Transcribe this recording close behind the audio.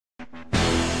Finding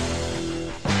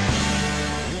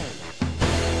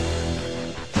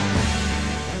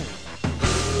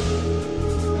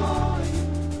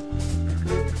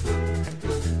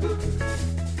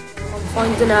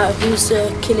out who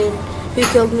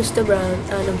killed Mr. Brown,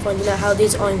 and I'm finding out how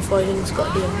these iron filings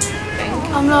got here.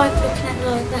 I'm like looking at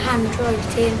like the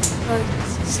handwriting, like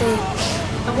see.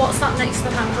 And what's that next to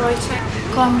the handwriting?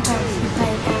 Contact the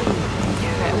paper.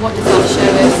 Okay, what does that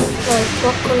show us? Like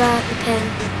what colour the pen.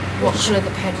 What colour the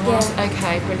pen was? Yeah.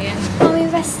 Okay, brilliant. I'm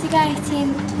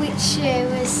investigating which shoe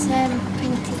was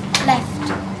printed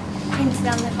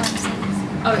on the console.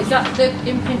 Oh, is that the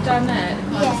imprint down there? The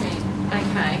Yeah. console?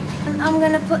 Okay. And I'm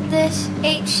going to put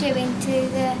each shoe into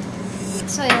the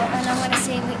soil, and I'm going to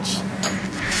see which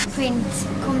print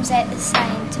comes out the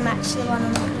same to match the one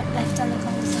on the left on the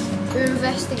console. We're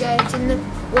investigating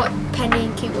what pen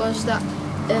ink it was that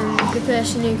the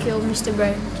person who killed Mr.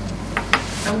 Brown.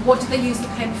 And what do they use the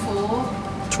pen for?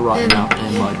 To write them out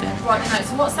pen by pen. Right, no,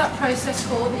 so what's that process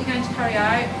called that you're going to carry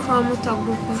out?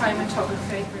 Chromatography.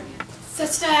 Chromatography, brilliant. So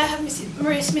today I have Mrs.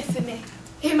 Maria Smith with me,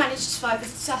 who managed to survive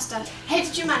this disaster. How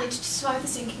did you manage to survive the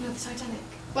sinking of the Titanic?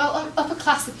 Well, I'm upper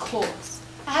class, of course.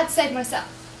 I had to save myself.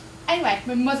 Anyway,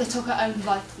 my mother took her own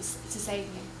life to save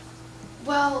me.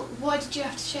 Well, why did you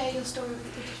have to share your story with the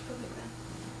British public then?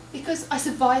 Because I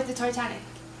survived the Titanic,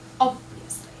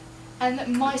 obviously.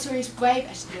 And my story is way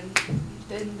better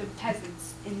than the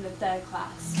peasants in the third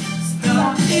class.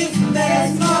 Stop if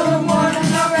there's more than one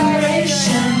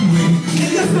operation.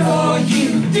 Before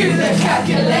you do the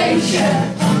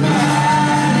calculation.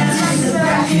 Let's the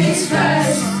brackets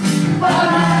first.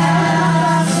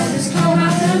 Just come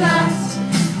after last.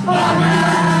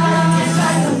 It's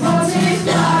like the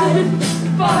multiply.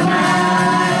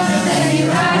 Then you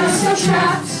add and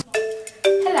subtract.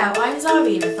 Hello, I'm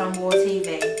Zarina from War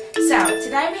TV. So,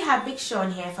 today we have Big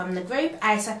Sean here from the group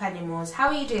ASAP Animals. How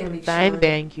are you doing, Big Sean? Fine,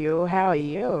 thank you. How are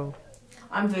you?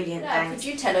 I'm brilliant, Now, thanks. could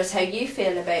you tell us how you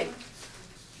feel about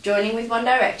joining with One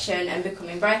Direction and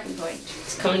becoming Breaking Point?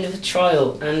 It's kind of a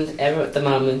trial and error at the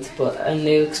moment, but a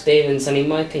new experience, and in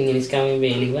my opinion it's going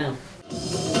really well.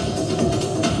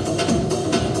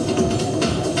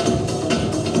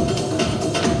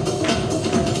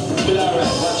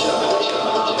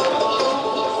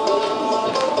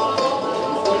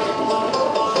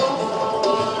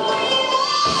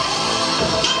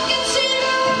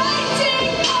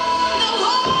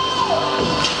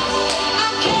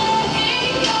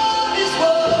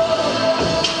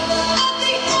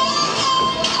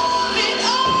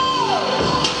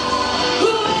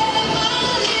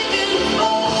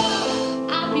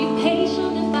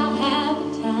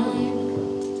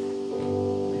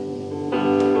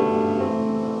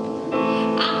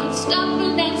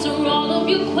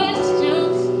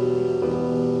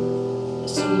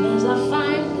 Something